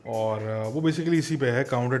 और वो बेसिकली इसी पे है,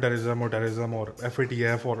 काउंटर टेररिज्म और टेररिज्म और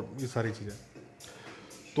FATF और ये सारी चीज़ें।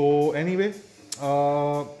 तो एनीवे,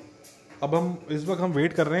 अब हम इस वक्त हम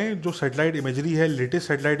वेट कर रहे हैं जो सेटेलाइट इमेजरी है, लेटेस्ट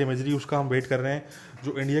सेटेलाइट इमेजरी, उसका हम वेट कर रहे हैं,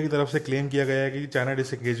 जो इंडिया की तरफ से क्लेम किया गया है कि चाइना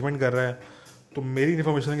डिसएंगेजमेंट कर रहा है। तो मेरी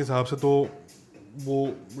इन्फॉर्मेशन के हिसाब से तो वो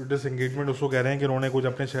डिसएंगेजमेंट उसको कह रहे हैं कि उन्होंने कुछ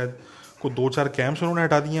अपने शायद को 2-4 कैंप्स उन्होंने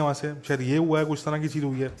हटा दिए हैं वहाँ से, शायद ये हुआ है, कुछ तरह की चीज़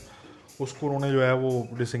हुई है, उसको उन्होंने जो है वो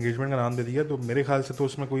डिसएंगेजमेंट का नाम दे दिया। तो मेरे ख्याल से तो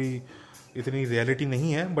उसमें कोई इतनी रियलिटी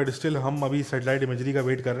नहीं है, बट स्टिल हम अभी सेटेलाइट इमेजरी का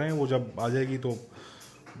वेट कर रहे हैं। वो जब आ जाएगी तो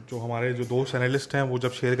जो हमारे जो दोस्त एनालिस्ट हैं वो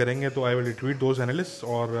जब शेयर करेंगे तो आई विल रिट्वीट दोस्त एनालिस्ट,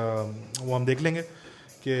 और वो हम देख लेंगे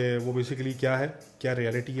कि वो बेसिकली क्या है, क्या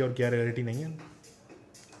रियलिटी है और क्या रियलिटी नहीं है।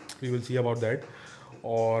 We will see about that.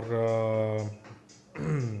 और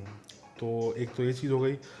तो एक तो ये चीज़ हो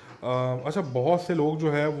गई। अच्छा, बहुत से लोग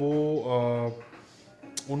जो है वो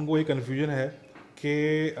उनको एक कन्फ्यूजन है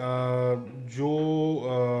कि जो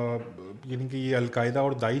यानी कि ये अलकायदा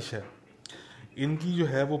और दाइश है, इनकी जो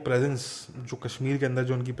है वो प्रेजेंस, जो कश्मीर के अंदर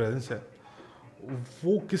जो उनकी प्रेजेंस है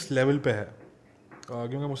वो किस लेवल पे है।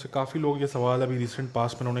 क्योंकि मुझसे काफ़ी लोग ये सवाल अभी रिसेंट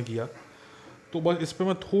पास में उन्होंने किया, तो बस इस पर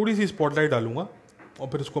मैं थोड़ी सी स्पॉटलाइट डालूंगा और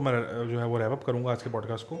फिर इसको मैं जो है वो रैप अप करूँगा आज के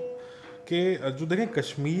पॉडकास्ट को। कि जो देखें,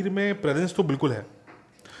 कश्मीर में प्रेजेंस तो बिल्कुल है।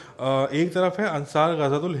 एक तरफ है अंसार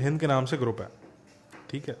गज़ातुल हिंद के नाम से ग्रुप है,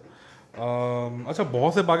 ठीक है। अच्छा,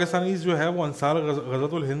 बहुत से पाकिस्तानी जो है वो अंसार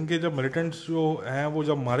गज़ातुल हिंद के जब मिलिटेंट्स जो हैं वो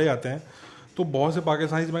जब मारे जाते हैं तो बहुत से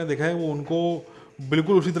पाकिस्तानी मैंने देखा है वो उनको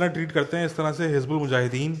बिल्कुल उसी तरह ट्रीट करते हैं इस तरह से हिजबुल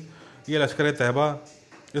मुजाहिदीन, ये लश्कर तैयबा,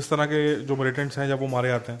 इस तरह के जो मिलिटेंट्स हैं जब वो मारे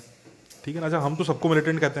जाते हैं। ठीक है ना। अच्छा, हम तो सबको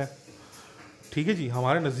मिलिटेंट कहते हैं, ठीक है जी।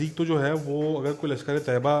 हमारे नज़दीक तो जो है वो अगर कोई लश्कर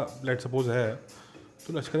तैयबा लेट सपोज है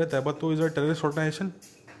तो लश्कर तैयबा तो is a terrorist organisation.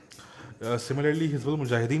 Similarly Hizbul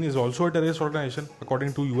Mujahideen is also a terrorist organisation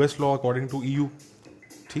according to US law, according to EU।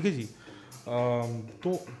 ठीक है जी।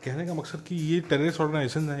 तो कहने का मकसद कि ये टेररिस्ट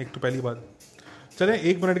ऑर्गेनाइजेशन है, एक तो पहली बात। चलें,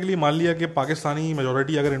 1 मिनट के लिए मान लिया कि पाकिस्तानी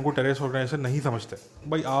मेजॉरिटी अगर इनको टेररिस्ट ऑर्गेनाइजेशन नहीं समझते,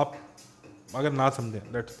 भाई आप अगर ना समझें,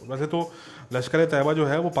 वैसे तो लश्कर तैयबा जो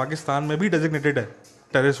है वो पाकिस्तान में भी डेजिग्नेटेड है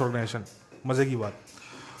टेररिस्ट ऑर्गेनाइजेशन, मज़े की बात।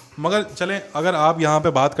 मगर चलें, अगर आप यहाँ पे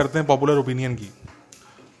बात करते हैं पॉपुलर ओपिनियन की,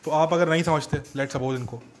 तो आप अगर नहीं समझते लेट सपोज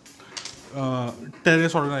इनको,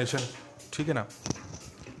 टेररिस्ट ऑर्गेनाइजेशन, ठीक है ना।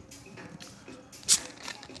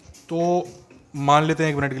 तो मान लेते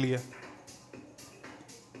हैं 1 मिनट के लिए,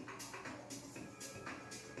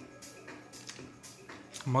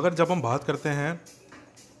 मगर जब हम बात करते हैं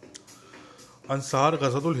अंसार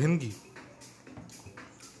गज़वतुल हिंद की,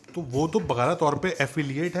 तो वो तो बकायदा तौर पे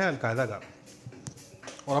एफिलिएट है अलकायदा का,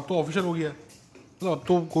 और अब तो ऑफिशियल हो गया है, मतलब अब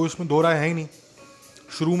तो कोई उसमें दो राय है ही नहीं।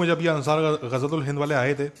 शुरू में जब ये अंसार गज़वतुल हिंद वाले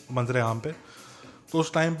आए थे मंजर आम पे, तो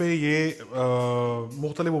उस टाइम पे ये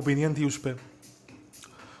मुख्तलिफ ओपिनियन थी उस पर।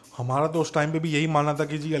 हमारा तो उस टाइम पे भी यही मानना था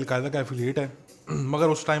कि जी अलकायदा का एफिलिएट है, मगर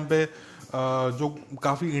उस टाइम पे जो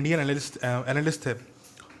काफ़ी इंडियन एनालिस्ट थे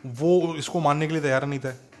वो इसको मानने के लिए तैयार नहीं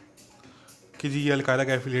थे कि जी ये अलकायदा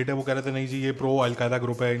का एफिलिएट है। वो कह रहे थे नहीं जी ये प्रो अलकायदा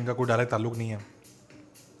ग्रुप है, इनका कोई डायरेक्ट ताल्लुक नहीं है।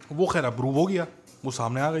 वो खैर अप्रूव हो गया, वो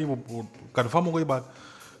सामने आ गई, वो कन्फर्म हो गई बात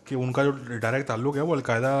कि उनका जो डायरेक्ट ताल्लुक है वो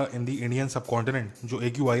अलकायदा इन दी इंडियन सब कॉन्टिनेंट जो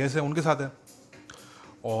AQIS है उनके साथ है,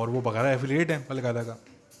 और वो बकायदा एफिलिएट है अलकायदा का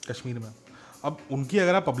कश्मीर में। अब उनकी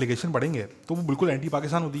अगर आप पब्लिकेशन पढ़ेंगे तो वो बिल्कुल एंटी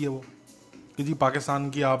पाकिस्तान होती है वो, कि जी पाकिस्तान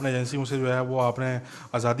की आपने एजेंसियों से जो है वो आपने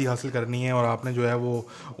आज़ादी हासिल करनी है, और आपने जो है वो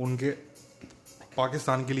उनके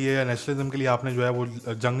पाकिस्तान के लिए या नेशनलिज्म के लिए आपने जो है वो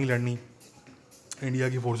जंग नहीं लड़नी इंडिया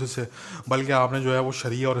की फोर्सेस से, बल्कि आपने जो है वो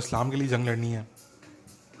शरिया और इस्लाम के लिए जंग लड़नी है,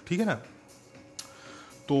 ठीक है ना।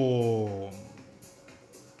 तो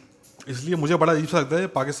इसलिए मुझे बड़ा अजीब सा लगता है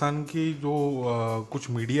पाकिस्तान की जो कुछ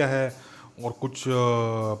मीडिया है और कुछ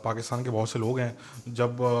पाकिस्तान के बहुत से लोग हैं,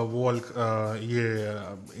 जब वो ये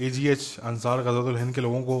AGH अंसार गज़वतुल हिंद के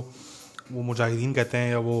लोगों को वो मुजाहिदीन कहते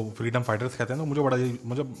हैं या वो फ्रीडम फाइटर्स कहते हैं, तो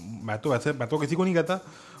मुझे मैं तो किसी को नहीं कहता,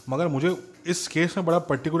 मगर मुझे इस केस में बड़ा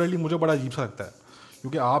पर्टिकुलरली मुझे बड़ा अजीब सा लगता है,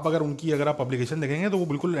 क्योंकि अगर आप पब्लिकेशन देखेंगे तो वो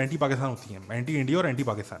बिल्कुल एंटी पाकिस्तान होती हैं, एंटी इंडिया और एंटी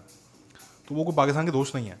पाकिस्तान। तो वो कोई पाकिस्तान के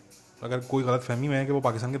दोस्त नहीं है। अगर कोई गलत फहमी में है कि वो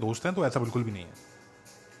पाकिस्तान के दोस्त हैं तो ऐसा बिल्कुल भी नहीं है।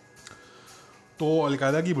 तो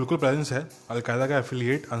अलकायदा की बिल्कुल प्रेजेंस है, अलकायदा का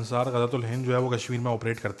एफिलिएट अंसार गज़वतुल हिंद जो है वो कश्मीर में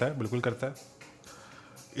ऑपरेट करता है, बिल्कुल करता है।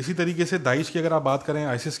 इसी तरीके से दाइश की अगर आप बात करें,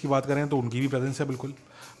 आईसिस की बात करें, तो उनकी भी प्रेजेंस है बिल्कुल।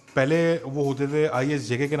 पहले वो होते थे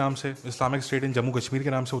ISJK के नाम से, Islamic State in Jammu Kashmir के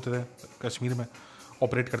नाम से होते थे, कश्मीर में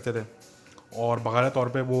ऑपरेट करते थे, और बाकायदा तौर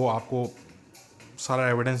पे वो आपको सारा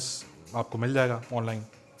एविडेंस आपको मिल जाएगा ऑनलाइन।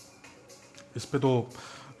 इस पे तो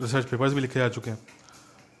रिसर्च पेपर्स भी लिखे जा चुके हैं।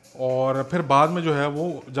 और फिर बाद में जो है वो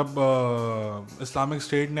जब इस्लामिक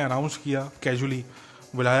स्टेट ने अनाउंस किया कैजुअली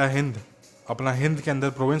विलाया हिंद, अपना हिंद के अंदर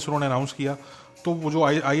प्रोविंस उन्होंने अनाउंस किया, तो वो जो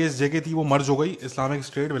ISJK थी वो मर्ज हो गई इस्लामिक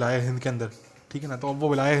स्टेट विलाया हिंद के अंदर, ठीक है ना। तो अब वो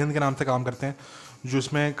विलाया हिंद के नाम से काम करते हैं, जो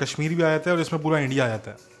इसमें कश्मीर भी आ जाता है और इसमें पूरा इंडिया आ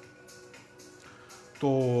जाता है,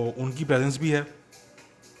 तो उनकी प्रेजेंस भी है।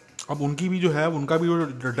 अब उनकी भी जो है उनका भी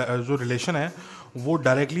जो रिलेशन है वो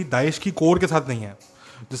डायरेक्टली दाइश की कोर के साथ नहीं है।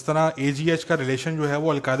 जिस तरह AGH का रिलेशन जो है वो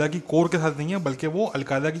अलकायदा की कोर के साथ नहीं है, बल्कि वो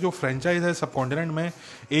अलकायदा की जो फ्रेंचाइज है सब कॉन्टिनेंट में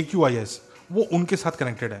AQIS, वो उनके साथ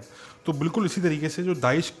कनेक्टेड है। तो बिल्कुल इसी तरीके से जो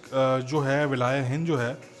दाइश जो है विलाया हिंद जो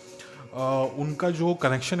है उनका जो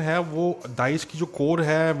कनेक्शन है वो दाइश की जो कोर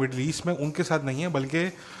है मिडल ईस्ट में उनके साथ नहीं है, बल्कि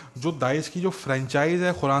जो दाइश की जो फ्रेंचाइज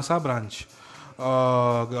है खुरासा ब्रांच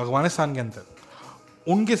अफगानिस्तान के अंदर,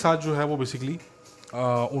 उनके साथ जो है वो बेसिकली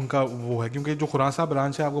उनका वो है। क्योंकि जो खुरासा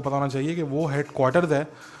ब्रांच है आपको पता होना चाहिए कि वो हेड क्वार्टर्स है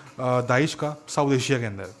दाइश का साउथ एशिया के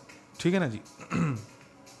अंदर, ठीक है ना जी।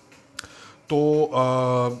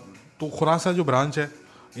 तो खुरासा जो ब्रांच है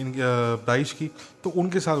इन दाइश की, तो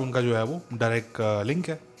उनके साथ उनका जो है वो डायरेक्ट लिंक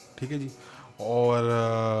है, ठीक है जी। और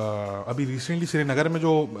अभी रिसेंटली श्रीनगर में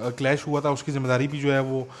जो क्लैश हुआ था उसकी जिम्मेदारी भी जो है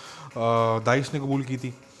वो दाइश ने कबूल की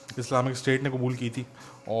थी, इस्लामिक स्टेट ने कबूल की थी,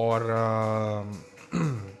 और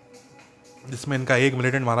जिसमें इनका एक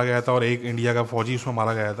मिलिटेंट मारा गया था और एक इंडिया का फौजी उसमें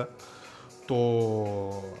मारा गया था। तो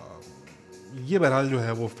ये बहरहाल जो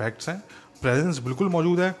है वो फैक्ट्स हैं, प्रेजेंस बिल्कुल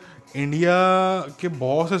मौजूद है। इंडिया के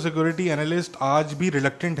बहुत से सिक्योरिटी एनालिस्ट आज भी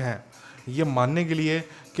रिलक्टेंट हैं ये मानने के लिए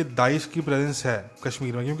कि दाइश की प्रेजेंस है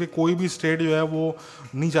कश्मीर में, क्योंकि कोई भी स्टेट जो है वो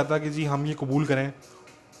नहीं चाहता कि जी हम ये कबूल करें।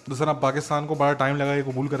 दूसरा पाकिस्तान को बड़ा टाइम लगा ये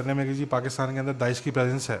कबूल करने में कि जी पाकिस्तान के अंदर दाइश की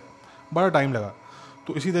प्रेजेंस है, बड़ा टाइम लगा।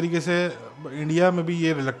 तो इसी तरीके से इंडिया में भी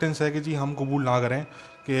ये रिलक्टेंस है कि जी हम कबूल ना करें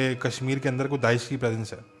कि कश्मीर के अंदर कोई दाइश की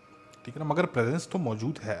प्रेजेंस है, ठीक है ना। मगर प्रेजेंस तो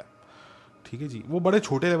मौजूद है, ठीक है जी। वो बड़े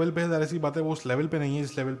छोटे लेवल पे है, ज़ाहिर सी बात है, वो उस लेवल पे नहीं है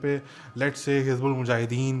जिस लेवल पे लेट से हिजबुल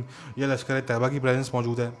मुजाहिदीन या लश्कर तैयबा की प्रेजेंस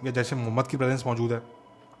मौजूद है या जैसे मोहम्मद की प्रेजेंस मौजूद है।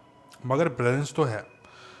 मगर प्रेजेंस तो है,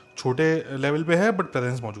 छोटे लेवल पे है, बट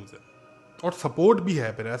प्रेजेंस मौजूद है और सपोर्ट भी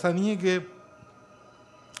है। फिर ऐसा नहीं है कि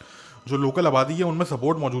जो लोकल आबादी है उनमें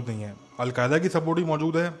सपोर्ट मौजूद नहीं है, अलकायदा की सपोर्ट ही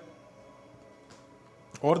मौजूद है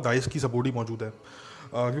और दाइश की सपोर्ट ही मौजूद है।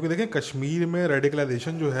 क्योंकि देखें कश्मीर में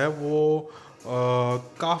रेडिकलाइजेशन जो है वो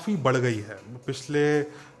काफ़ी बढ़ गई है पिछले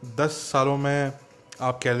 10 सालों में।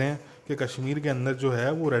 आप कह लें कि कि कश्मीर के अंदर जो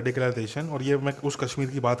है वो रेडिकलाइजेशन, और ये मैं उस कश्मीर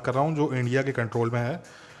की बात कर रहा हूँ जो इंडिया के कंट्रोल में है,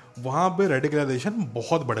 वहाँ पे रेडिकलाइजेशन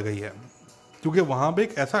बहुत बढ़ गई है, क्योंकि वहाँ पे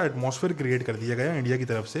एक ऐसा एटमॉस्फेयर क्रिएट कर दिया गया इंडिया की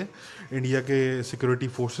तरफ से, इंडिया के सिक्योरिटी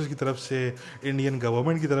फोर्सेस की तरफ से, इंडियन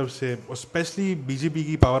गवर्नमेंट की तरफ से, और स्पेशली बीजेपी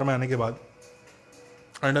की पावर में आने के बाद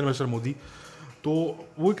अंडर मिस्टर मोदी। तो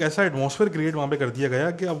वो एक ऐसा एटमॉस्फेयर क्रिएट वहाँ पे कर दिया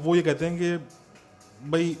गया कि अब वो ये कहते हैं कि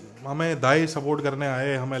भाई हमें दाई सपोर्ट करने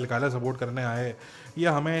आए, हमें अलकायदा सपोर्ट करने आए,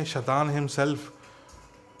 या हमें शैतान himself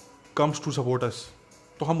comes to support us,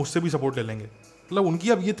 तो हम उससे भी सपोर्ट ले लेंगे। मतलब उनकी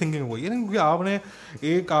अब ये थिंकिंग हो गई है ना,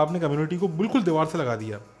 क्योंकि आपने कम्युनिटी को बिल्कुल दीवार से लगा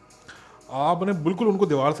दिया, आपने बिल्कुल उनको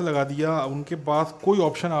दीवार से लगा दिया, उनके पास कोई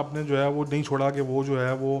ऑप्शन आपने जो है वो नहीं छोड़ा कि वो जो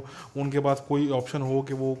है वो उनके पास कोई ऑप्शन हो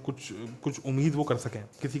कि वो कुछ कुछ उम्मीद वो कर सकें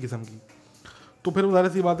किसी किस्म की। तो फिर वो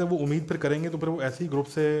ज़ाहिर सी बात है वो उम्मीद फिर करेंगे, तो फिर वो ऐसे ही ग्रुप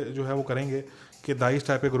से जो है वो करेंगे कि दाइश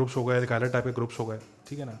टाइप के ग्रुप्स हो गए, अलकायदा टाइप के ग्रुप्स हो गए,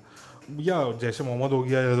 ठीक है ना, या जैसे मोहम्मद हो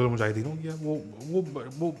गया या हिजबुल मुजाहिदीन हो गया,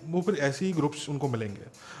 वो फिर ऐसे ही ग्रुप्स उनको मिलेंगे।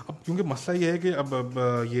 अब क्योंकि मसला ये है कि अब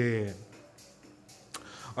ये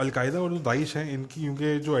अलकायदा और जो दाइश है इनकी,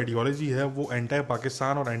 क्योंकि जो आइडियोलॉजी है वो एंटी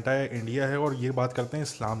पाकिस्तान और एंटी इंडिया है, और ये बात करते हैं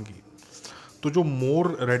इस्लाम की। तो जो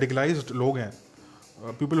मोर रेडिकलाइज्ड लोग हैं,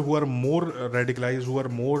 people who are more radicalised, who are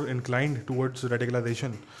more inclined towards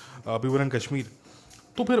radicalisation, people in Kashmir,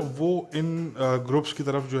 तो फिर वो इन ग्रुप्स की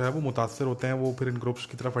तरफ जो है वो मुतासर होते हैं, वो फिर इन ग्रुप्स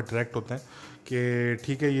की तरफ अट्रैक्ट होते हैं कि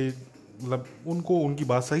ठीक है, ये मतलब उनको उनकी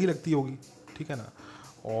बात सही लगती होगी, ठीक है ना।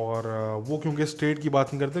 और वो क्योंकि स्टेट की बात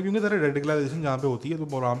नहीं करते, क्योंकि तरह रेडिकलाइजेशन जहाँ पे होती है तो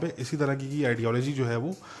वहाँ पे इसी तरह की आइडियोलॉजी जो है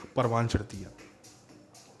वो परवान चढ़ती है।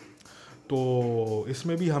 तो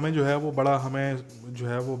इसमें भी हमें जो है वो बड़ा, हमें जो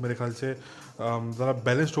है वो मेरे ख्याल से ज़रा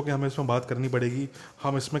बैलेंस्ड होकर हमें इसमें बात करनी पड़ेगी।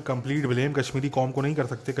 हम इसमें कंप्लीट ब्लेम कश्मीरी कौम को नहीं कर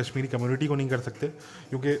सकते, कश्मीरी कम्युनिटी को नहीं कर सकते,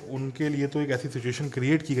 क्योंकि उनके लिए तो एक ऐसी सिचुएशन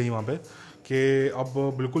क्रिएट की गई वहाँ पे कि अब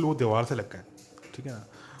बिल्कुल वो दीवार से लग गए, ठीक है ना।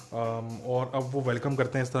 और अब वो वेलकम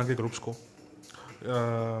करते हैं इस तरह के ग्रुप्स को,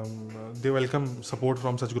 they welcome support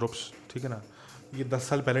from such groups, ठीक है ना। ये 10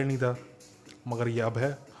 साल पहले नहीं था, मगर ये अब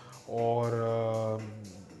है। और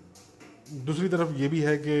दूसरी तरफ ये भी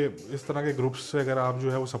है कि इस तरह के ग्रुप्स से अगर आप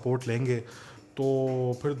जो है वो सपोर्ट लेंगे तो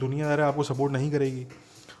फिर दुनिया ज़रा आपको सपोर्ट नहीं करेगी,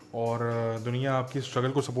 और दुनिया आपकी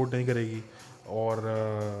स्ट्रगल को सपोर्ट नहीं करेगी, और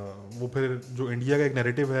वो फिर जो इंडिया का एक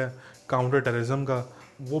नैरेटिव है काउंटर टेररिज्म का,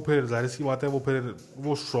 वो फिर ज़ाहिर सी बात है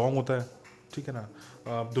वो स्ट्रॉन्ग होता है, ठीक है ना।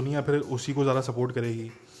 दुनिया फिर उसी को ज़्यादा सपोर्ट करेगी।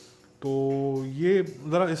 तो ये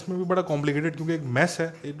ज़रा इसमें भी बड़ा कॉम्प्लिकेटेड, क्योंकि एक मैस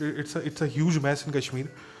है, it's a huge mess in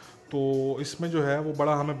Kashmir. तो इसमें जो है वो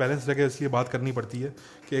बड़ा हमें बैलेंस रह के इसलिए बात करनी पड़ती है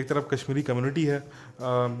कि एक तरफ कश्मीरी कम्युनिटी है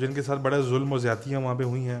जिनके साथ बड़ा जुल्म और ज़्यादतियाँ वहाँ पे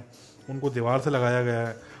हुई हैं, उनको दीवार से लगाया गया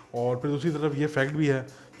है, और फिर दूसरी तरफ ये फैक्ट भी है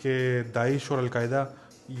कि दाइश और अलकायदा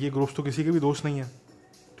ये ग्रुप्स तो किसी के भी दोस्त नहीं है,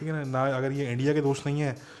 ठीक है ना। अगर ये इंडिया के दोस्त नहीं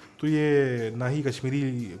है तो ये ना ही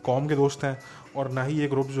कश्मीरी कौम के दोस्त हैं, और ना ही ये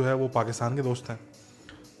ग्रुप जो है वो पाकिस्तान के दोस्त हैं।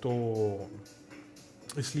 तो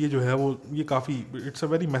इसलिए जो है वो ये काफ़ी it's a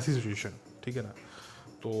very messy situation, ठीक है ना।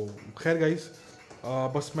 तो खैर गाइस,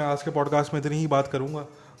 बस मैं आज के पॉडकास्ट में इतनी ही बात करूँगा,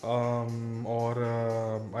 और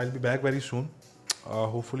I will be back very soon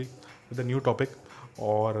hopefully with a new topic,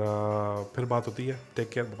 और फिर बात होती है। Take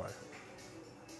care, bye.